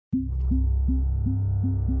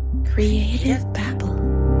Creative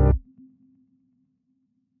Babble.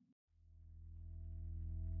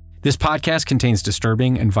 This podcast contains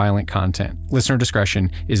disturbing and violent content. Listener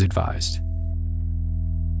discretion is advised.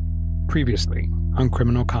 Previously on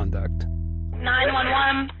Criminal Conduct.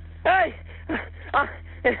 911. Hey!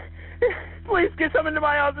 Please get someone to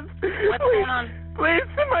my office. What's going on? Please,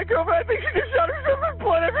 my girlfriend, I think she just shot herself in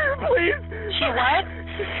blood everywhere, please. She what?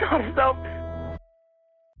 She shot herself.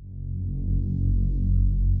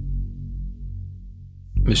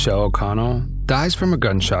 Michelle O'Connell dies from a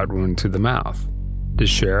gunshot wound to the mouth. The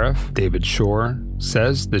sheriff, David Shore,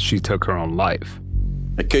 says that she took her own life.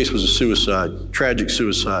 That case was a suicide, tragic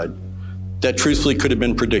suicide. That truthfully could have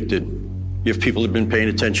been predicted if people had been paying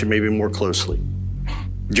attention maybe more closely.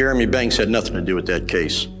 Jeremy Banks had nothing to do with that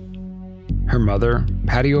case. Her mother,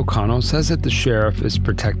 Patty O'Connell, says that the sheriff is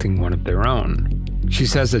protecting one of their own. She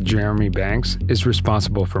says that Jeremy Banks is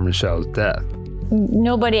responsible for Michelle's death.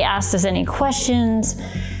 Nobody asked us any questions.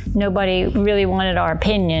 Nobody really wanted our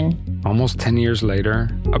opinion. Almost 10 years later,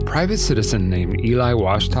 a private citizen named Eli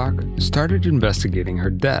Washtock started investigating her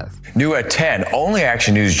death. New at 10, Only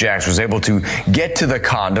Action News Jax was able to get to the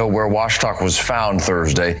condo where Washtock was found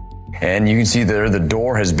Thursday. And you can see there the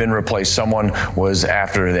door has been replaced. Someone was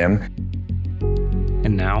after them.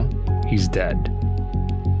 And now, he's dead.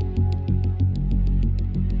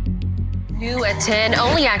 New at 10,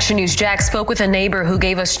 Only Action News Jax spoke with a neighbor who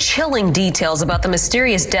gave us chilling details about the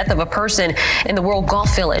mysterious death of a person in the World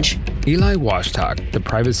Golf Village. Eli Washtock, the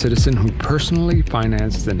private citizen who personally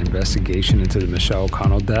financed an investigation into the Michelle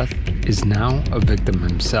O'Connell death, is now a victim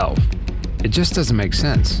himself. It just doesn't make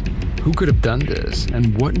sense. Who could have done this,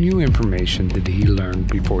 and what new information did he learn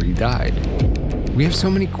before he died? We have so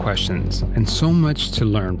many questions and so much to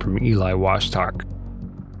learn from Eli Washtock.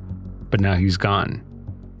 But now he's gone.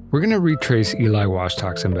 We're going to retrace Eli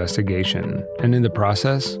Washtock's investigation, and in the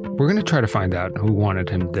process, we're going to try to find out who wanted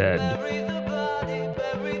him dead.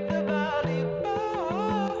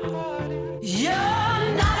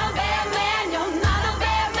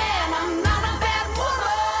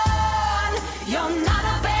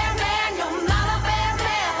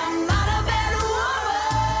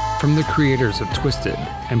 From the creators of Twisted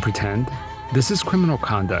and Pretend, this is Criminal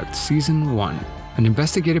Conduct Season 1, an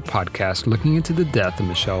investigative podcast looking into the death of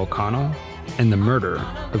Michelle O'Connell and the murder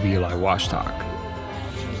of Eli Washtock.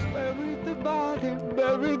 Bury the body,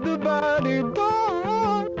 bury the body,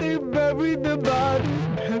 bury the body,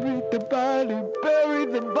 bury the body, bury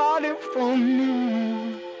the body for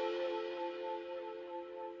me.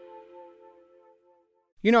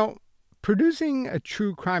 You know, producing a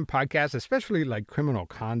true crime podcast, especially like Criminal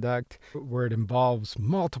Conduct, where it involves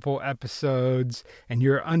multiple episodes and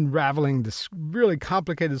you're unraveling this really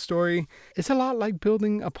complicated story, it's a lot like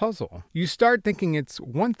building a puzzle. You start thinking it's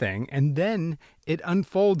one thing and then it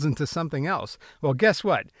unfolds into something else. Well, guess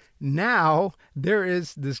what? Now there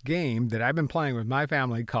is this game that I've been playing with my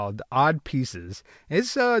family called Odd Pieces.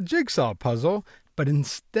 It's a jigsaw puzzle. But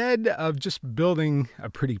instead of just building a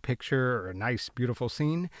pretty picture or a nice, beautiful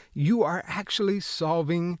scene, you are actually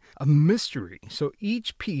solving a mystery. So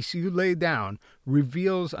each piece you lay down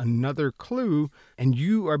reveals another clue, and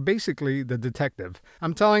you are basically the detective.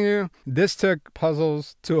 I'm telling you, this took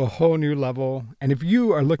puzzles to a whole new level. And if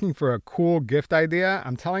you are looking for a cool gift idea,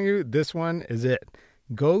 I'm telling you, this one is it.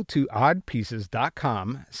 Go to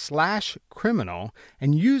oddpieces.com/criminal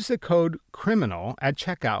and use the code CRIMINAL at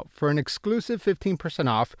checkout for an exclusive 15%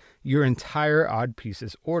 off your entire Odd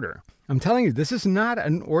Pieces order. I'm telling you, this is not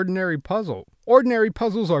an ordinary puzzle. Ordinary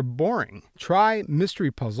puzzles are boring. Try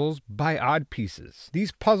Mystery Puzzles by Odd Pieces.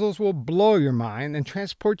 These puzzles will blow your mind and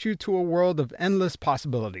transport you to a world of endless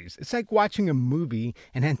possibilities. It's like watching a movie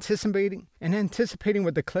and anticipating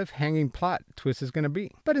what the cliffhanging plot twist is going to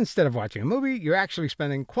be. But instead of watching a movie, you're actually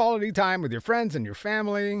spending quality time with your friends and your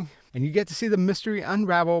family, and you get to see the mystery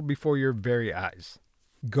unravel before your very eyes.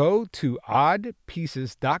 Go to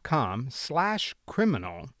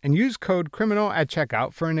oddpieces.com/criminal and use code CRIMINAL at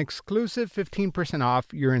checkout for an exclusive 15% off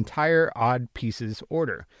your entire Odd Pieces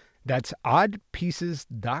order. That's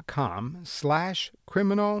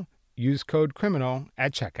oddpieces.com/criminal. Use code CRIMINAL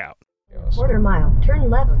at checkout. Quarter mile,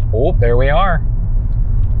 turn left. Oh, there we are.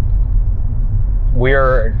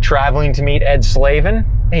 We're traveling to meet Ed Slavin.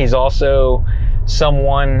 He's also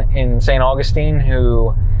someone in St. Augustine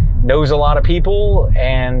who knows a lot of people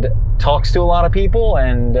and talks to a lot of people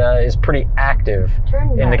and is pretty active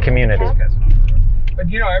in the community.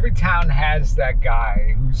 But you know, every town has that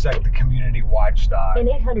guy who's like the community watchdog. In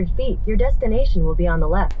 800 feet, your destination will be on the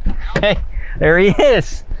left. Hey, there he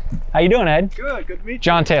is. How you doing, Ed? Good to meet you.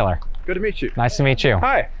 John Taylor. Good to meet you. Nice to meet you.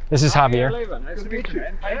 Hi. This is Javier. Nice to meet you.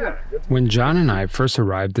 When John and I first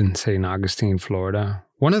arrived in St. Augustine, Florida,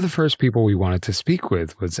 one of the first people we wanted to speak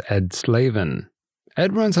with was Ed Slavin.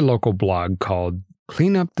 Ed runs a local blog called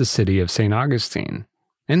Clean Up the City of St. Augustine.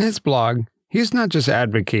 In his blog, he's not just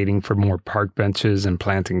advocating for more park benches and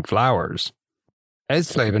planting flowers. Ed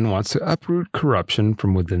Slavin wants to uproot corruption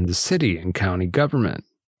from within the city and county government.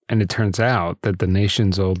 And it turns out that the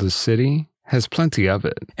nation's oldest city has plenty of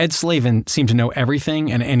it. Ed Slavin seemed to know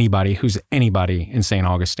everything and anybody who's anybody in St.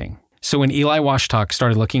 Augustine. So when Eli Washtock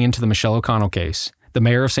started looking into the Michelle O'Connell case, the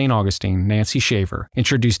mayor of St. Augustine, Nancy Shaver,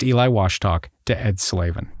 introduced Eli Washtock to Ed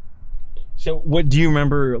Slavin. So what do you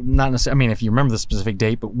remember, not necessarily, I mean, if you remember the specific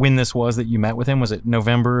date, but when this was that you met with him? Was it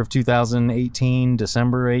November of 2018,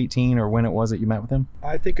 December 18, or when it was that you met with him?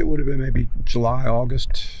 I think it would have been maybe July,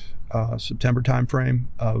 August, September timeframe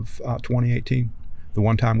of 2018. The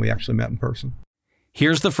one time we actually met in person.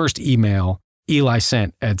 Here's the first email Eli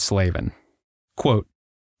sent Ed Slavin. Quote,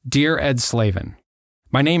 "Dear Ed Slavin,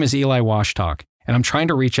 my name is Eli Washtock, and I'm trying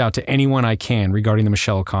to reach out to anyone I can regarding the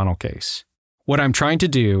Michelle O'Connell case. What I'm trying to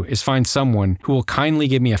do is find someone who will kindly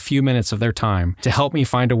give me a few minutes of their time to help me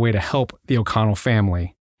find a way to help the O'Connell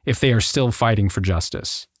family if they are still fighting for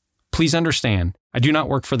justice. Please understand, I do not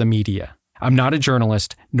work for the media. I'm not a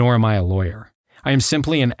journalist, nor am I a lawyer. I am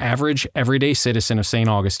simply an average, everyday citizen of St.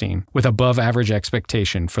 Augustine with above average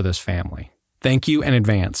expectation for this family. Thank you in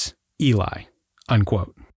advance, Eli."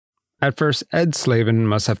 Unquote. At first, Ed Slavin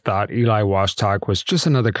must have thought Eli Washtock was just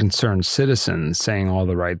another concerned citizen saying all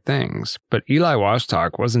the right things. But Eli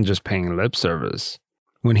Washtock wasn't just paying lip service.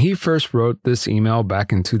 When he first wrote this email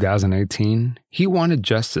back in 2018, he wanted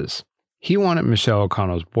justice. He wanted Michelle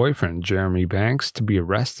O'Connell's boyfriend, Jeremy Banks, to be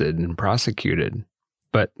arrested and prosecuted.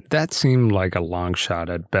 But that seemed like a long shot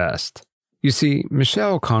at best. You see,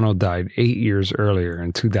 Michelle O'Connell died 8 years earlier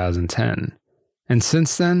in 2010. And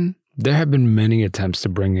since then, there have been many attempts to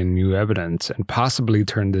bring in new evidence and possibly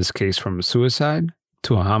turn this case from a suicide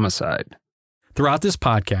to a homicide. Throughout this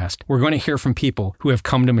podcast, we're going to hear from people who have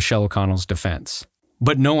come to Michelle O'Connell's defense.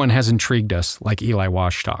 But no one has intrigued us like Eli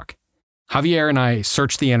Washtock. Javier and I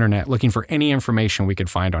searched the internet looking for any information we could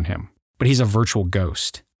find on him, but he's a virtual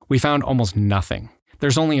ghost. We found almost nothing.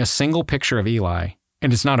 There's only a single picture of Eli,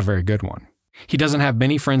 and it's not a very good one. He doesn't have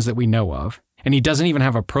many friends that we know of, and he doesn't even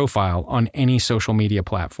have a profile on any social media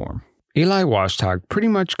platform. Eli Washtock pretty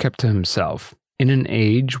much kept to himself. In an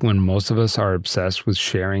age when most of us are obsessed with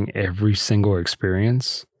sharing every single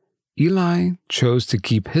experience, Eli chose to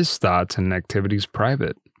keep his thoughts and activities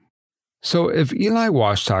private. So if Eli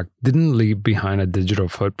Washtock didn't leave behind a digital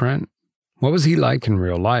footprint, what was he like in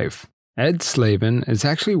real life? Ed Slavin is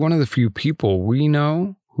actually one of the few people we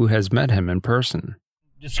know who has met him in person.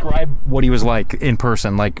 Describe what he was like in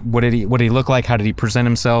person. Like, what did he look like? How did he present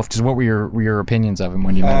himself? Just what were your opinions of him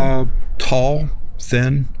when you met him? Tall,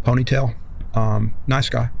 thin, ponytail, nice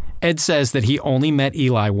guy. Ed says that he only met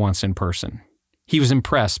Eli once in person. He was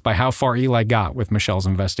impressed by how far Eli got with Michelle's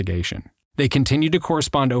investigation. They continued to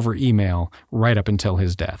correspond over email right up until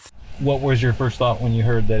his death. What was your first thought when you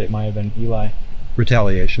heard that it might have been Eli?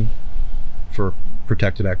 Retaliation for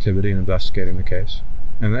protected activity in investigating the case.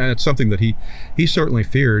 And it's something that he certainly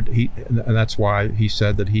feared. And that's why he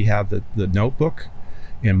said that he had the notebook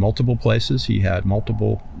in multiple places. He had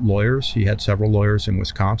multiple lawyers. He had several lawyers in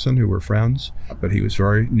Wisconsin who were friends, but he was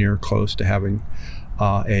very near close to having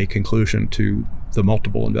a conclusion to the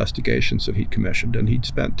multiple investigations that he'd commissioned, and he'd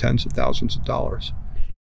spent tens of thousands of dollars.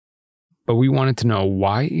 But we wanted to know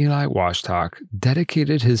why Eli Washtock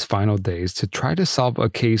dedicated his final days to try to solve a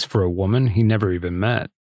case for a woman he never even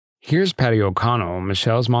met. Here's Patty O'Connell,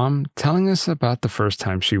 Michelle's mom, telling us about the first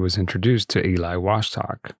time she was introduced to Eli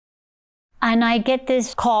Washtock. And I get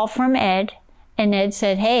this call from Ed, and Ed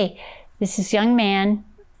said, "Hey, this is young man.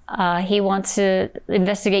 He wants to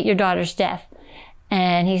investigate your daughter's death."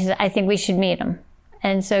 And he said, "I think we should meet him."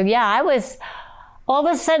 And so, yeah, all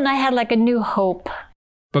of a sudden I had like a new hope.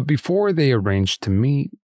 But before they arranged to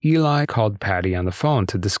meet, Eli called Patty on the phone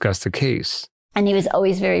to discuss the case. And he was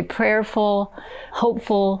always very prayerful,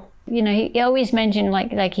 hopeful. You know, he always mentioned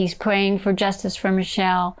like he's praying for justice for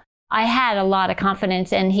Michelle. I had a lot of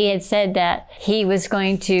confidence, and he had said that he was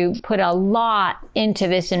going to put a lot into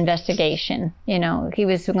this investigation. You know, he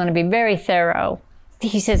was going to be very thorough.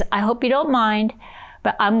 He says, "I hope you don't mind,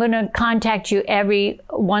 but I'm going to contact you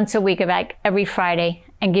once a week, about every Friday,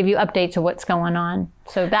 and give you updates of what's going on."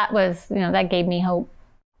 So that was, that gave me hope.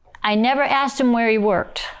 I never asked him where he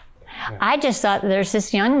worked. I just thought there's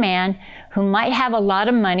this young man who might have a lot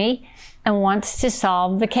of money and wants to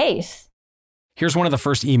solve the case. Here's one of the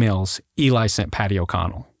first emails Eli sent Patty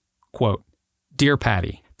O'Connell. Quote, "Dear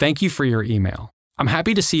Patty, thank you for your email. I'm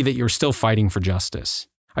happy to see that you're still fighting for justice.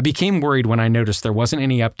 I became worried when I noticed there wasn't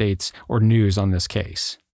any updates or news on this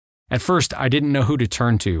case. At first, I didn't know who to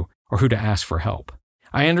turn to or who to ask for help.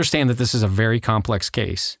 I understand that this is a very complex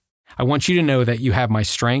case. I want you to know that you have my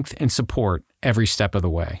strength and support every step of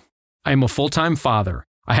the way. I am a full-time father.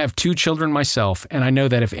 I have 2 children myself, and I know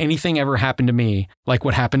that if anything ever happened to me, like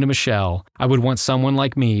what happened to Michelle, I would want someone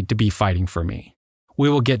like me to be fighting for me. We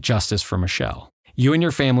will get justice for Michelle. You and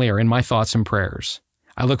your family are in my thoughts and prayers.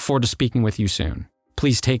 I look forward to speaking with you soon.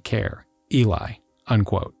 Please take care. Eli."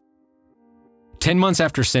 Unquote. 10 months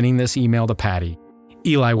after sending this email to Patty,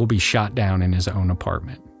 Eli will be shot down in his own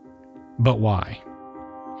apartment. But why?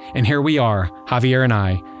 And here we are, Javier and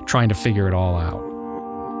I, trying to figure it all out.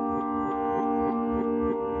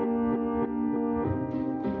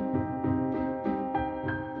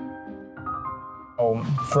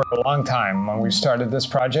 For a long time, when we started this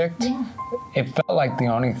project, it felt like the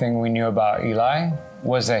only thing we knew about Eli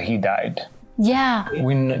was that he died. Yeah.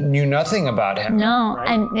 We knew nothing about him. No, right?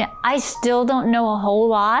 and I still don't know a whole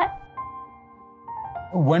lot.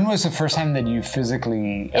 When was the first time that you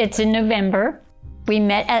physically... It's in November. We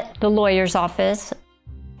met at the lawyer's office.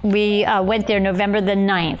 We went there November the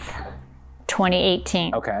 9th,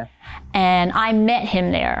 2018. Okay. And I met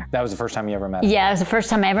him there. That was the first time you ever met him? Yeah, it was the first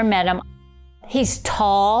time I ever met him. He's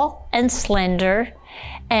tall and slender,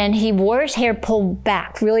 and he wore his hair pulled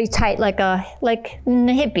back really tight, like in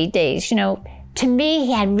the hippie days, you know. To me,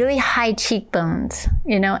 he had really high cheekbones,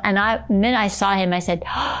 you know, and the minute I saw him, I said,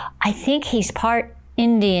 oh, I think he's part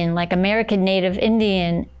Indian, like American Native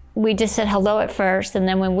Indian. We just said hello at first, and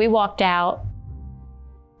then when we walked out,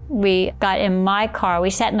 we got in my car. We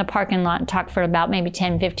sat in the parking lot and talked for about maybe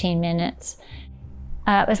 10, 15 minutes.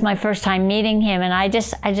 It was my first time meeting him, and I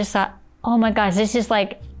just thought, oh my gosh, this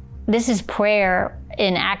is prayer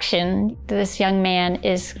in action. This young man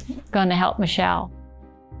is going to help Michelle.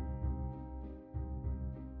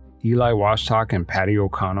 Eli Washtock and Patty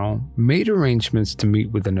O'Connell made arrangements to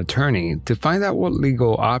meet with an attorney to find out what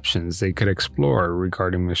legal options they could explore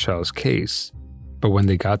regarding Michelle's case. But when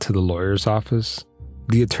they got to the lawyer's office,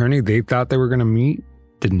 the attorney they thought they were going to meet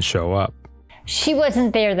didn't show up. She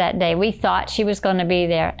wasn't there that day. We thought she was going to be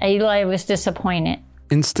there. Eli was disappointed.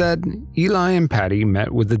 Instead, Eli and Patty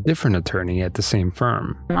met with a different attorney at the same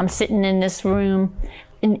firm. I'm sitting in this room,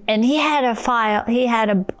 and he had a file, he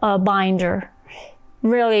had a binder,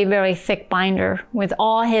 really, very thick binder with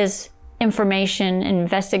all his information and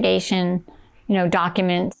investigation, you know,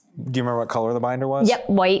 documents. Do you remember what color the binder was? Yep,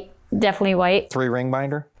 white, definitely white. 3-ring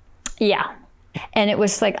binder? Yeah. And it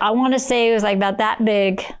was like, I want to say it was like about that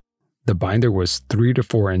big. The binder was 3 to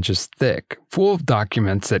 4 inches thick, full of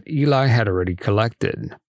documents that Eli had already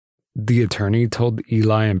collected. The attorney told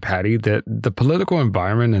Eli and Patty that the political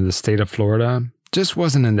environment in the state of Florida just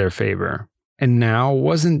wasn't in their favor, and now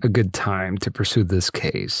wasn't a good time to pursue this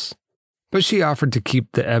case. But she offered to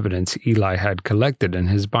keep the evidence Eli had collected in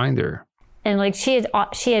his binder. And like she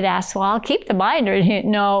had asked, well, I'll keep the binder. And he,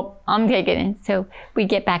 no, I'm taking it. So we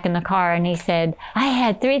get back in the car and he said, I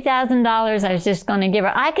had $3,000 I was just going to give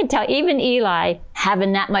her. I could tell even Eli,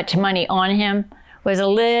 having that much money on him, was a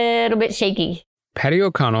little bit shaky. Patty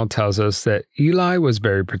O'Connell tells us that Eli was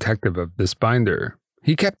very protective of this binder.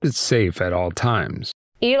 He kept it safe at all times.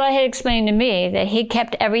 Eli had explained to me that he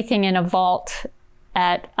kept everything in a vault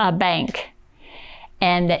at a bank.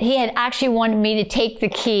 And that he had actually wanted me to take the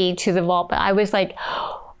key to the vault. But I was like,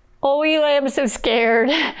 oh, Eli, I'm so scared.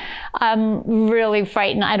 I'm really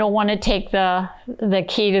frightened. I don't want to take the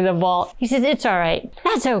key to the vault. He said, it's all right.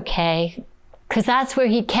 That's okay. Because that's where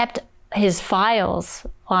he kept his files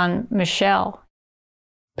on Michelle.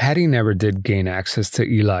 Patty never did gain access to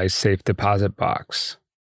Eli's safe deposit box.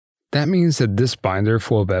 That means that this binder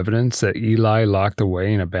full of evidence that Eli locked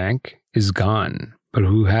away in a bank is gone. But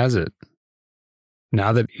who has it?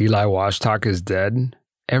 Now that Eli Washtock is dead,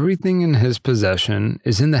 everything in his possession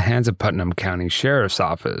is in the hands of Putnam County Sheriff's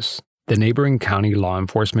Office, the neighboring county law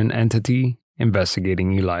enforcement entity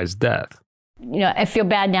investigating Eli's death. You know, I feel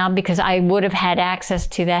bad now because I would have had access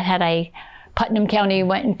to that had Putnam County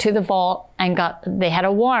went into the vault and they had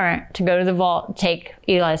a warrant to go to the vault and take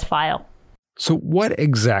Eli's file. So what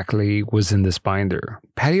exactly was in this binder?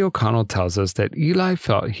 Patty O'Connell tells us that Eli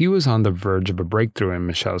felt he was on the verge of a breakthrough in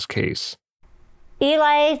Michelle's case.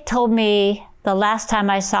 Eli told me the last time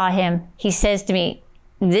I saw him, he says to me,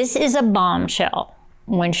 this is a bombshell.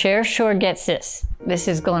 When Sheriff Shore gets this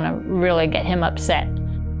is going to really get him upset.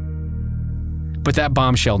 But that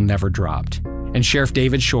bombshell never dropped, and Sheriff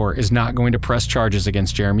David Shore is not going to press charges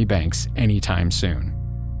against Jeremy Banks anytime soon.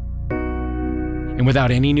 And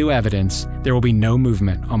without any new evidence, there will be no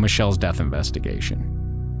movement on Michelle's death investigation.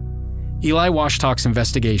 Eli Washtock's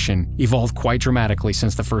investigation evolved quite dramatically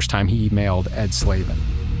since the first time he emailed Ed Slavin.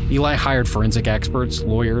 Eli hired forensic experts,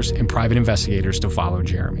 lawyers, and private investigators to follow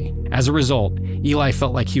Jeremy. As a result, Eli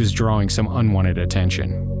felt like he was drawing some unwanted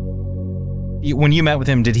attention. When you met with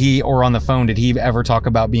him, did he, or on the phone, did he ever talk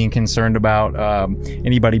about being concerned about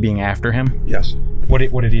anybody being after him? Yes. What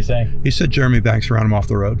did he say? He said Jeremy Banks ran him off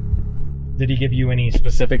the road. Did he give you any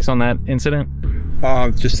specifics on that incident?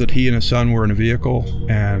 Just that he and his son were in a vehicle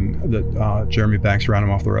and that Jeremy Banks ran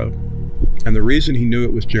him off the road. And the reason he knew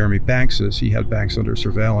it was Jeremy Banks is he had Banks under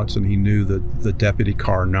surveillance and he knew the deputy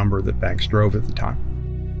car number that Banks drove at the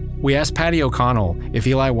time. We asked Patty O'Connell if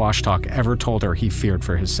Eli Washtock ever told her he feared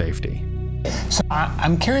for his safety. So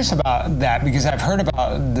I'm curious about that because I've heard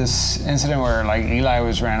about this incident where like Eli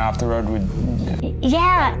was ran off the road with...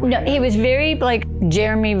 Yeah, no, he was very like,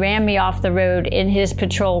 Jeremy ran me off the road in his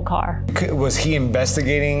patrol car. Was he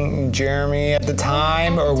investigating Jeremy at the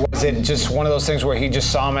time, or was it just one of those things where he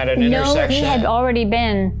just saw him at an intersection? No, he had already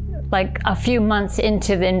been like a few months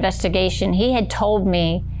into the investigation. He had told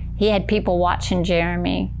me he had people watching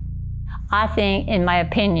Jeremy. I think, in my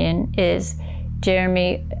opinion, is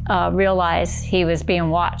Jeremy realized he was being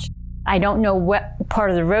watched. I don't know what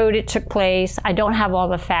part of the road it took place. I don't have all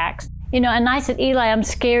the facts. You know, and I said, Eli, I'm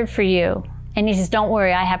scared for you. And he says, don't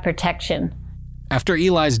worry, I have protection. After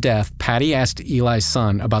Eli's death, Patty asked Eli's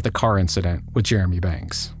son about the car incident with Jeremy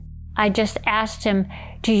Banks. I just asked him,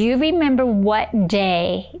 do you remember what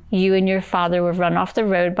day you and your father were run off the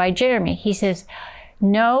road by Jeremy? He says,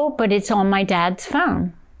 no, but it's on my dad's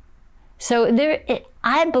phone. So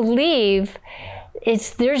I believe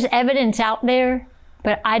there's evidence out there,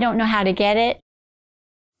 but I don't know how to get it.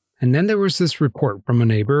 And then there was this report from a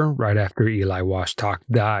neighbor right after Eli Washtock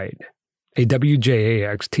died. A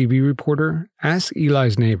WJAX TV reporter asked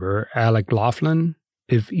Eli's neighbor, Alec Laughlin,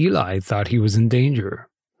 if Eli thought he was in danger.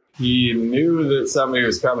 He knew that somebody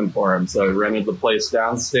was coming for him, so he rented the place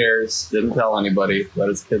downstairs, didn't tell anybody, let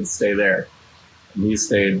his kids stay there. And he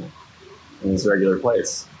stayed in his regular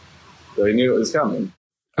place. So he knew it was coming.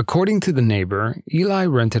 According to the neighbor, Eli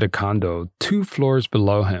rented a condo 2 floors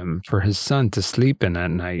below him for his son to sleep in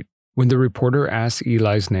at night. When the reporter asked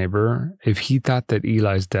Eli's neighbor if he thought that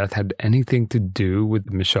Eli's death had anything to do with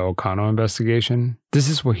the Michelle O'Connell investigation, this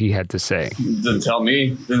is what he had to say. Didn't tell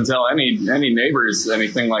me, didn't tell any neighbors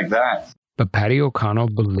anything like that. But Patty O'Connell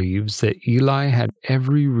believes that Eli had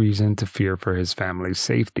every reason to fear for his family's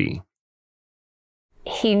safety.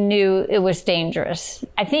 He knew it was dangerous.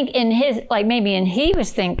 I think he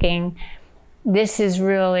was thinking, this is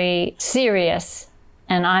really serious.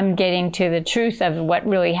 And I'm getting to the truth of what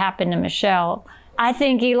really happened to Michelle. I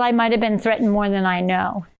think Eli might have been threatened more than I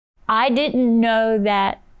know. I didn't know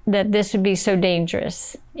that this would be so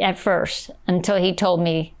dangerous at first until he told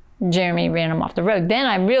me Jeremy ran him off the road. Then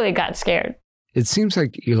I really got scared. It seems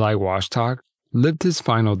like Eli Washtock lived his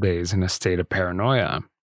final days in a state of paranoia.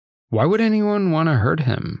 Why would anyone want to hurt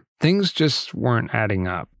him? Things just weren't adding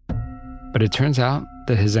up. But it turns out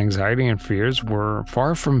that his anxiety and fears were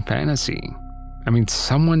far from fantasy. I mean,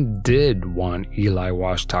 someone did want Eli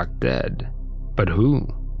Washtock dead, but who?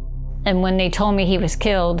 And when they told me he was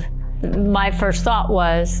killed, my first thought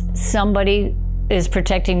was somebody is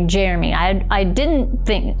protecting Jeremy. I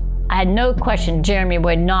had no question Jeremy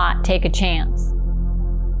would not take a chance.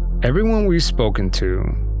 Everyone we've spoken to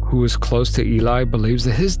who was close to Eli believes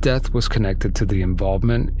that his death was connected to the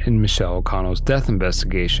involvement in Michelle O'Connell's death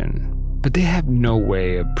investigation. But they have no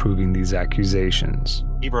way of proving these accusations.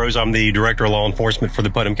 Steve Rose, I'm the Director of Law Enforcement for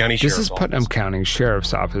the Putnam County Sheriff's Office. This is Putnam County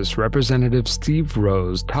Sheriff's Office Representative Steve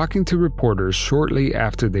Rose talking to reporters shortly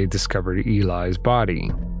after they discovered Eli's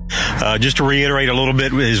body. Just to reiterate a little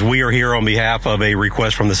bit, is we are here on behalf of a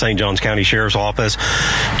request from the St. Johns County Sheriff's Office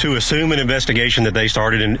to assume an investigation that they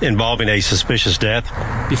started involving a suspicious death.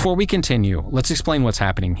 Before we continue, let's explain what's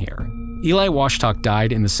happening here. Eli Washtock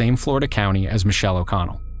died in the same Florida county as Michelle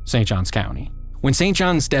O'Connell, St. Johns County. When St.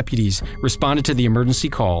 John's deputies responded to the emergency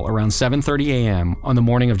call around 7:30 a.m. on the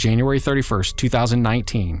morning of January 31st,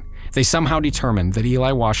 2019, they somehow determined that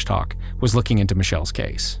Eli Washtock was looking into Michelle's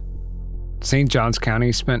case. St. Johns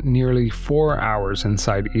County spent nearly 4 hours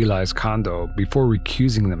inside Eli's condo before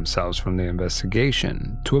recusing themselves from the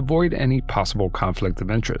investigation to avoid any possible conflict of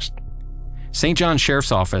interest. St. John's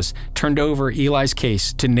Sheriff's Office turned over Eli's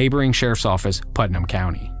case to neighboring Sheriff's Office, Putnam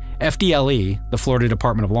County. FDLE, the Florida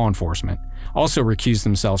Department of Law Enforcement, also recused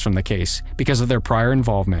themselves from the case because of their prior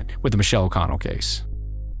involvement with the Michelle O'Connell case.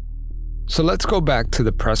 So let's go back to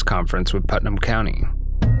the press conference with Putnam County.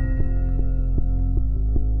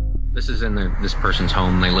 This is in this person's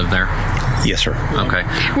home. They live there? Yes, sir. Okay.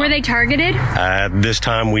 Were they targeted? This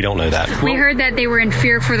time, we don't know that. We heard that they were in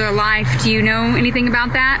fear for their life. Do you know anything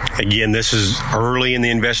about that? Again, this is early in the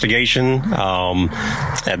investigation.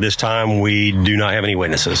 At this time, we do not have any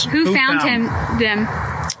witnesses. Who found them?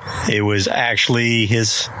 It was actually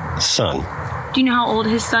his son. Do you know how old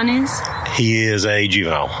his son is? He is a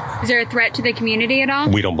juvenile. Is there a threat to the community at all?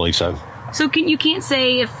 We don't believe so. So you can't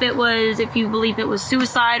say if you believe it was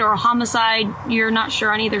suicide or a homicide. You're not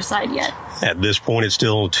sure on either side yet. At this point, it's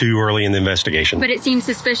still too early in the investigation. But it seems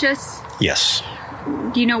suspicious. Yes.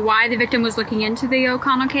 Do you know why the victim was looking into the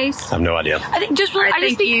O'Connell case? I have no idea. I just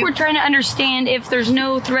think we're trying to understand if there's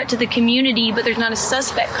no threat to the community, but there's not a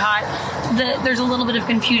suspect caught. There's a little bit of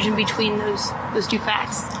confusion between those two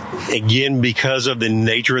facts. Again, because of the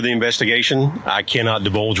nature of the investigation, I cannot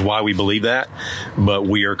divulge why we believe that, but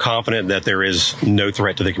we are confident that there is no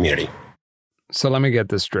threat to the community. So let me get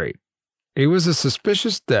this straight. It was a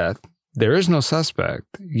suspicious death. There is no suspect,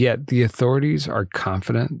 yet the authorities are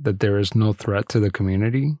confident that there is no threat to the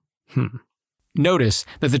community? Notice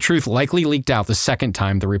that the truth likely leaked out the second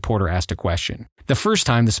time the reporter asked a question. The first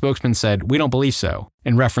time, the spokesman said, "We don't believe so,"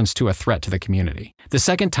 in reference to a threat to the community. The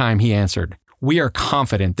second time, he answered, "We are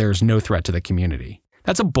confident there is no threat to the community."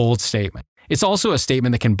 That's a bold statement. It's also a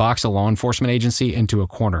statement that can box a law enforcement agency into a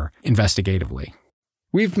corner investigatively.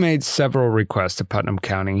 We've made several requests to Putnam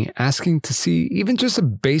County asking to see even just a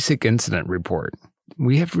basic incident report.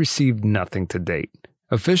 We have received nothing to date.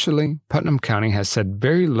 Officially, Putnam County has said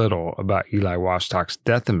very little about Eli Washtock's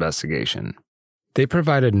death investigation. They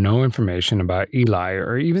provided no information about Eli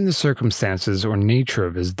or even the circumstances or nature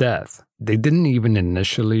of his death. They didn't even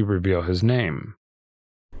initially reveal his name.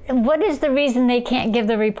 What is the reason they can't give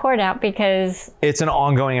the report out? Because it's an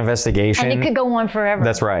ongoing investigation. And it could go on forever.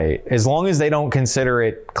 That's right. As long as they don't consider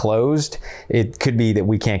it closed, it could be that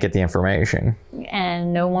we can't get the information.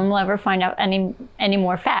 And no one will ever find out any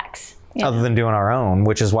more facts. Other than doing our own,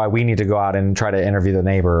 which is why we need to go out and try to interview the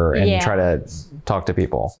neighbor and try to talk to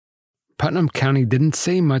people. Putnam County didn't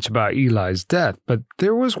say much about Eli's death, but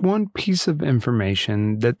there was one piece of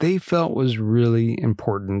information that they felt was really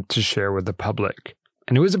important to share with the public.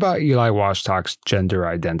 And it was about Eli Washtock's gender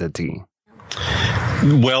identity.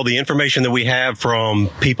 Well, the information that we have from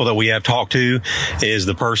people that we have talked to is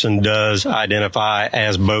the person does identify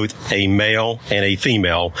as both a male and a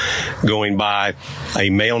female, going by a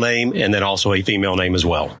male name and then also a female name as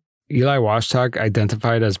well. Eli Washtock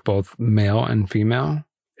identified as both male and female?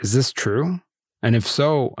 Is this true? And if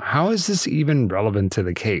so, how is this even relevant to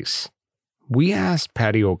the case? We asked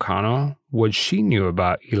Patty O'Connell what she knew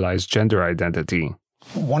about Eli's gender identity.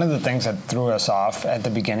 One of the things that threw us off at the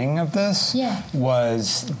beginning of this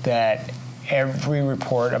was that every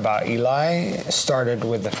report about Eli started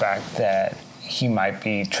with the fact that he might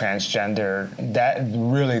be transgender. That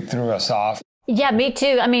really threw us off. Yeah, me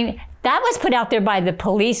too. I mean, that was put out there by the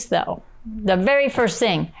police, though. The very first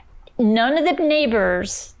thing. None of the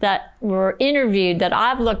neighbors that were interviewed that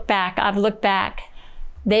I've looked back,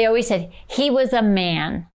 they always said he was a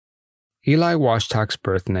man. Eli Washtock's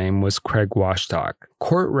birth name was Craig Washtock.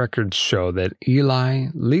 Court records show that Eli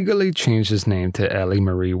legally changed his name to Ellie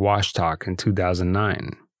Marie Washtock in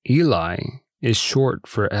 2009. Eli is short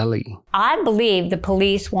for Ellie. I believe the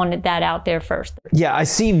police wanted that out there first. Yeah, I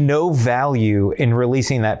see no value in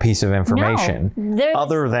releasing that piece of information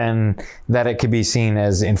other than that it could be seen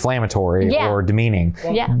as inflammatory or demeaning.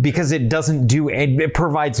 Because it doesn't do, it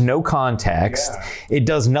provides no context. It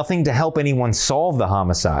does nothing to help anyone solve the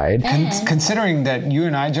homicide. Considering that you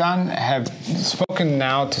and I, John, have spoken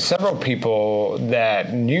now to several people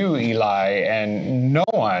that knew Eli, and no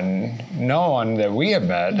one that we have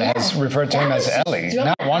met has referred to him as Ellie,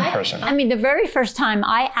 not one person. I mean, the very first time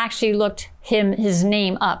I actually looked his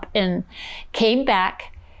name up and came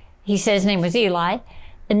back, he said his name was Eli.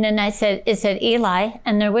 And then it said Eli,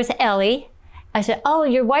 and there was Ellie. I said, "Oh,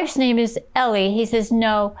 your wife's name is Ellie." He says,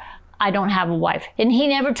 "No, I don't have a wife." And he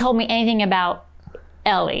never told me anything about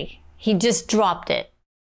Ellie. He just dropped it.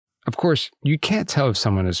 Of course, you can't tell if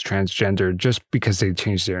someone is transgender just because they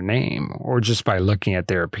changed their name or just by looking at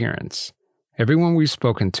their appearance. Everyone we've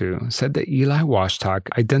spoken to said that Eli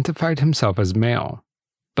Washtock identified himself as male.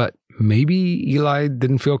 But maybe Eli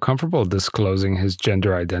didn't feel comfortable disclosing his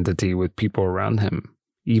gender identity with people around him,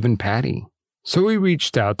 even Patty. So we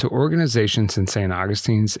reached out to organizations in St.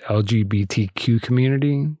 Augustine's LGBTQ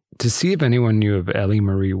community to see if anyone knew of Ellie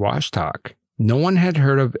Marie Washtock. No one had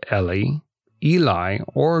heard of Ellie, Eli,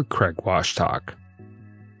 or Craig Washtock.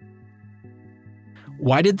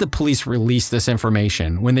 Why did the police release this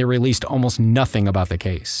information when they released almost nothing about the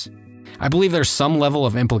case? I believe there's some level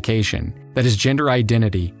of implication that his gender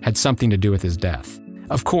identity had something to do with his death.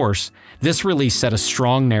 Of course, this release set a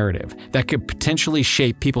strong narrative that could potentially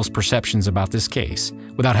shape people's perceptions about this case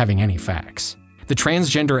without having any facts. The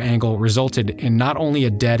transgender angle resulted in not only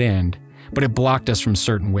a dead end, but it blocked us from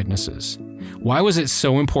certain witnesses. Why was it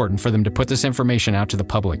so important for them to put this information out to the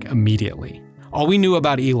public immediately? All we knew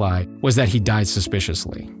about Eli was that he died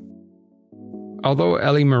suspiciously. Although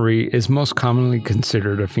Ellie Marie is most commonly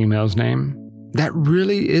considered a female's name, that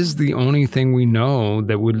really is the only thing we know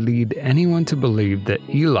that would lead anyone to believe that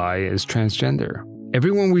Eli is transgender.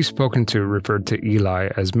 Everyone we've spoken to referred to Eli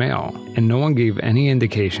as male, and no one gave any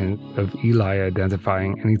indication of Eli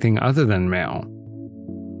identifying anything other than male.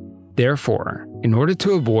 Therefore, in order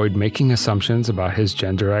to avoid making assumptions about his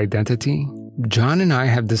gender identity, John and I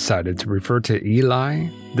have decided to refer to Eli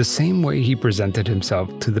the same way he presented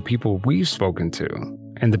himself to the people we've spoken to,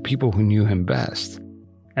 and the people who knew him best,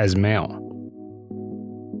 as male.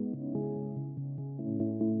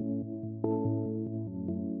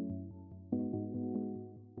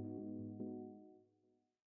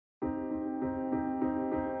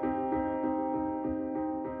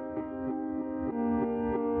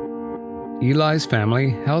 Eli's family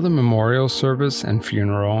held a memorial service and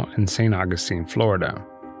funeral in St. Augustine, Florida.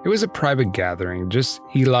 It was a private gathering, just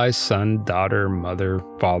Eli's son, daughter, mother,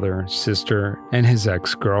 father, sister, and his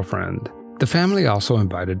ex-girlfriend. The family also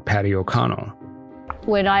invited Patty O'Connell.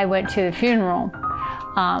 When I went to the funeral,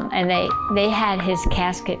 and they had his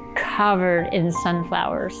casket covered in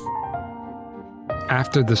sunflowers.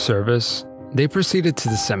 After the service, they proceeded to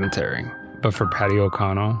the cemetery, but for Patty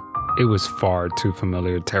O'Connell, it was far too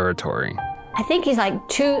familiar territory. I think he's like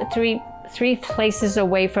three places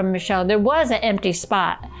away from Michelle. There was an empty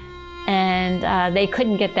spot, and they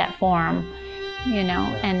couldn't get that for him, you know.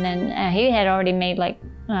 And then he had already made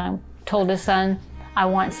told his son, I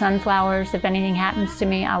want sunflowers. If anything happens to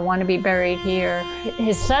me, I want to be buried here.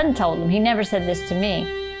 His son told him, he never said this to me,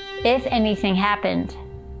 if anything happened,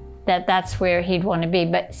 that's where he'd want to be.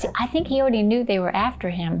 But see, I think he already knew they were after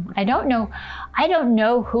him. I don't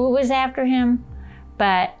know who was after him,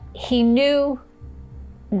 but he knew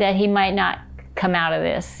that he might not come out of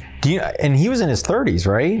this. And he was in his 30s,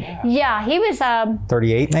 right? Yeah, he was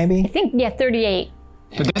 38 maybe? I think, yeah, 38.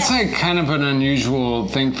 But that's like kind of an unusual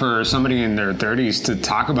thing for somebody in their 30s to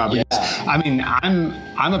talk about. Because, I mean,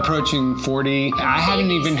 I'm approaching 40. I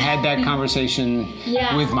haven't even had that conversation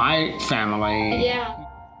with my family. Yeah.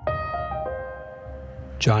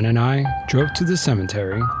 John and I drove to the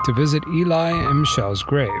cemetery to visit Eli and Michelle's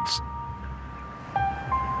graves.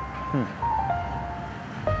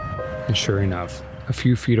 And sure enough, a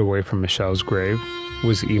few feet away from Michelle's grave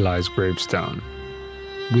was Eli's gravestone.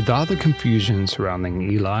 With all the confusion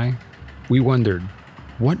surrounding Eli, we wondered,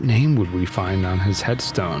 what name would we find on his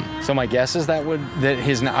headstone? So my guess is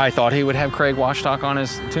I thought he would have Craig Washtock on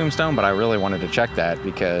his tombstone, but I really wanted to check that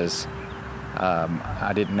because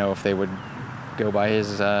I didn't know if they would go by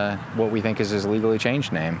his, what we think is his legally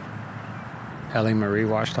changed name. Ellie Marie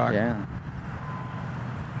Washtock? Yeah.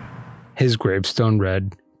 His gravestone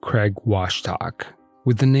read Craig Washtock,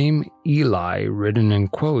 with the name Eli written in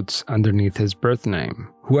quotes underneath his birth name.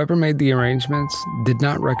 Whoever made the arrangements did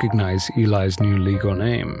not recognize Eli's new legal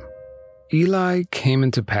name. Eli came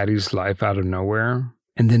into Patty's life out of nowhere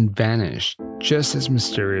and then vanished just as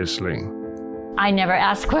mysteriously. I never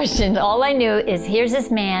asked questions. All I knew is here's this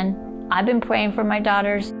man. I've been praying for my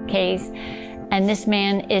daughter's case, and this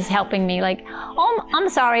man is helping me. Like, oh, I'm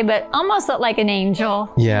sorry, but almost like an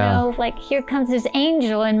angel. Yeah. You know, like here comes this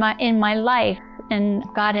angel in my life, and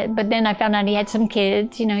got it. But then I found out he had some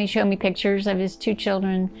kids. You know, he showed me pictures of his 2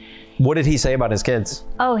 children. What did he say about his kids?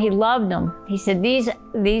 Oh, he loved them. He said these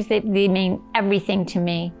they mean everything to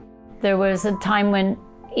me. There was a time when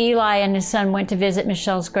Eli and his son went to visit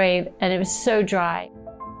Michelle's grave, and it was so dry.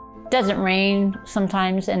 It doesn't rain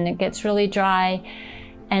sometimes, and it gets really dry.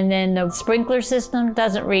 And then the sprinkler system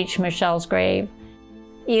doesn't reach Michelle's grave.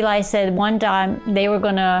 Eli said one time they were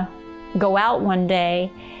gonna go out one day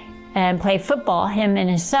and play football. Him and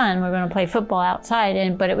his son were gonna play football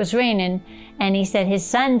outside, but it was raining. And he said, his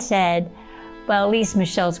son said, well, at least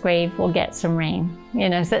Michelle's grave will get some rain. You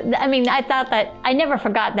know, so, I mean, I thought that, I never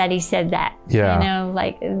forgot that he said that. Yeah. You know,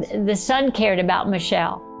 like the son cared about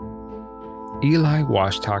Michelle. Eli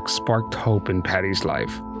Washtock sparked hope in Patty's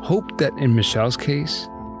life. Hope that in Michelle's case,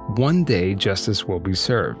 one day justice will be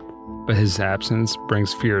served, but his absence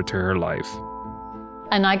brings fear to her life.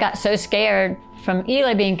 And I got so scared from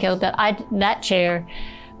Eli being killed that I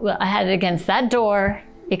had it against that door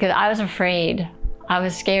because I was afraid. I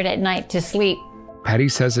was scared at night to sleep. Patty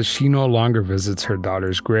says that she no longer visits her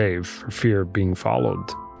daughter's grave for fear of being followed.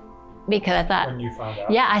 because I thought, When you found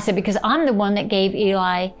out? yeah, I said, because I'm the one that gave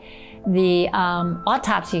Eli the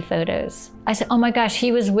autopsy photos. I said, oh my gosh,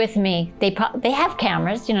 he was with me. They have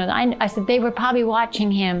cameras, you know. I said they were probably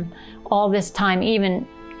watching him all this time, even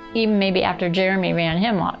maybe after Jeremy ran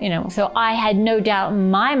him off, you know. So I had no doubt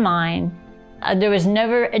in my mind. There was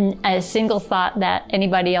never a single thought that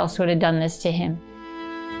anybody else would have done this to him.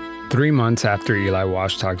 3 months after Eli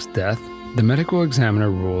Washtock's death, the medical examiner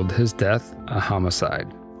ruled his death a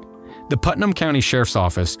homicide. The Putnam County Sheriff's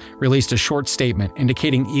Office released a short statement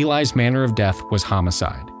indicating Eli's manner of death was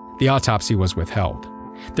homicide. The autopsy was withheld.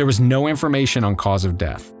 There was no information on cause of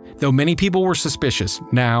death. Though many people were suspicious,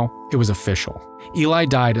 now it was official. Eli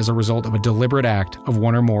died as a result of a deliberate act of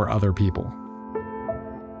one or more other people.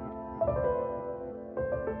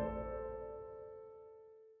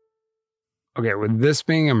 Okay, with this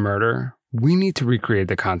being a murder, we need to recreate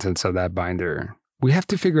the contents of that binder. We have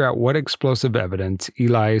to figure out what explosive evidence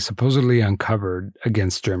Eli supposedly uncovered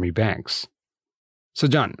against Jeremy Banks. So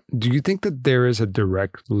John, do you think that there is a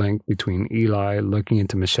direct link between Eli looking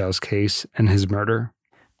into Michelle's case and his murder?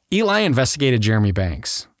 Eli investigated Jeremy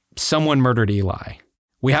Banks. Someone murdered Eli.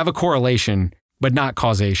 We have a correlation, but not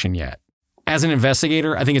causation yet. As an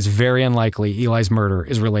investigator, I think it's very unlikely Eli's murder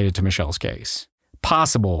is related to Michelle's case.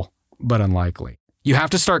 Possible, but unlikely. You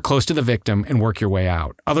have to start close to the victim and work your way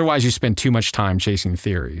out. Otherwise, you spend too much time chasing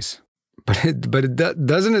theories.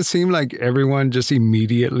 Doesn't it seem like everyone just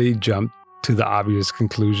immediately jumped to the obvious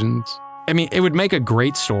conclusions? I mean, it would make a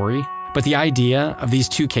great story, but the idea of these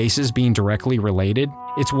two cases being directly related,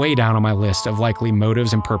 it's way down on my list of likely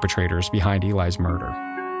motives and perpetrators behind Eli's murder.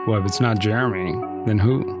 Well, if it's not Jeremy, then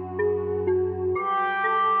who?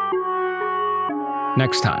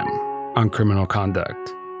 Next time on Criminal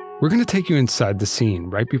Conduct, we're going to take you inside the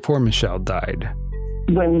scene right before Michelle died.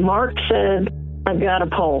 When Mark said, I've got a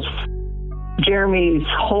pulse, Jeremy's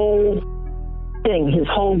whole thing, his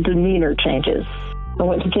whole demeanor changes. I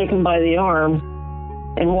went to take him by the arm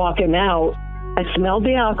and walk him out. I smelled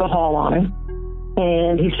the alcohol on him,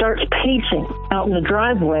 and he starts pacing out in the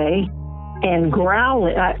driveway and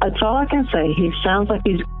growling. That's all I can say. He sounds like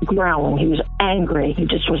he's growling. He was angry. He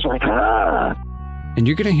just was like, ah. And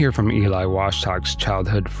you're going to hear from Eli Washtock's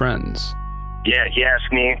childhood friends. Yeah, he asked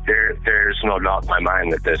me. There's no doubt in my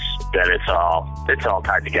mind that it's all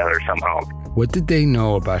tied together somehow. What did they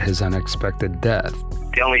know about his unexpected death?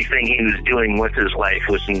 The only thing he was doing with his life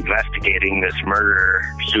was investigating this murder,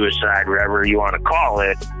 suicide, whatever you want to call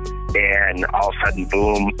it. And all of a sudden,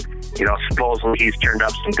 boom, supposedly he's turned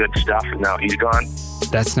up some good stuff and now he's gone.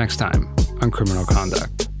 That's next time on Criminal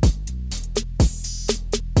Conduct.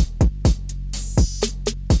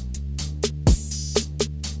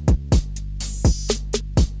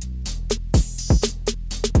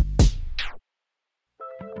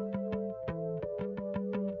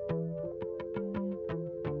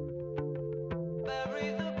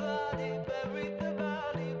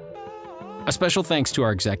 A special thanks to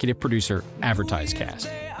our executive producer, AdvertiseCast,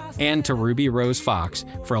 and to Ruby Rose Fox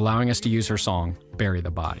for allowing us to use her song, Bury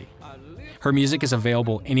the Body. Her music is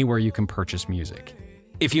available anywhere you can purchase music.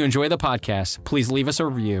 If you enjoy the podcast, please leave us a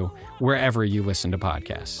review wherever you listen to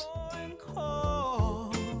podcasts.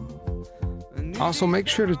 Also, make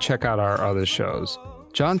sure to check out our other shows.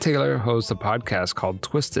 John Taylor hosts a podcast called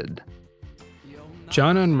Twisted.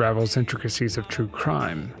 John unravels intricacies of true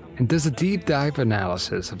crime and does a deep dive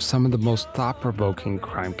analysis of some of the most thought-provoking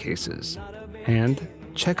crime cases. And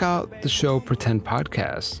check out the show Pretend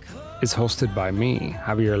Podcast. It's hosted by me,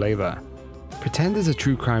 Javier Leiva. Pretend is a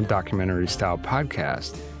true crime documentary-style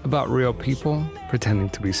podcast about real people pretending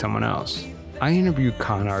to be someone else. I interview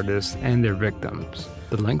con artists and their victims.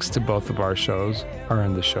 The links to both of our shows are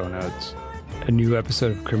in the show notes. A new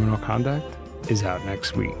episode of Criminal Conduct is out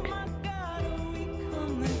next week.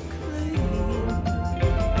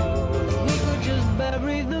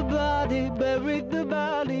 Bury the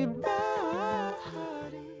body.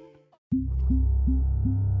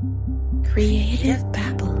 Creative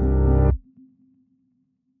Babble.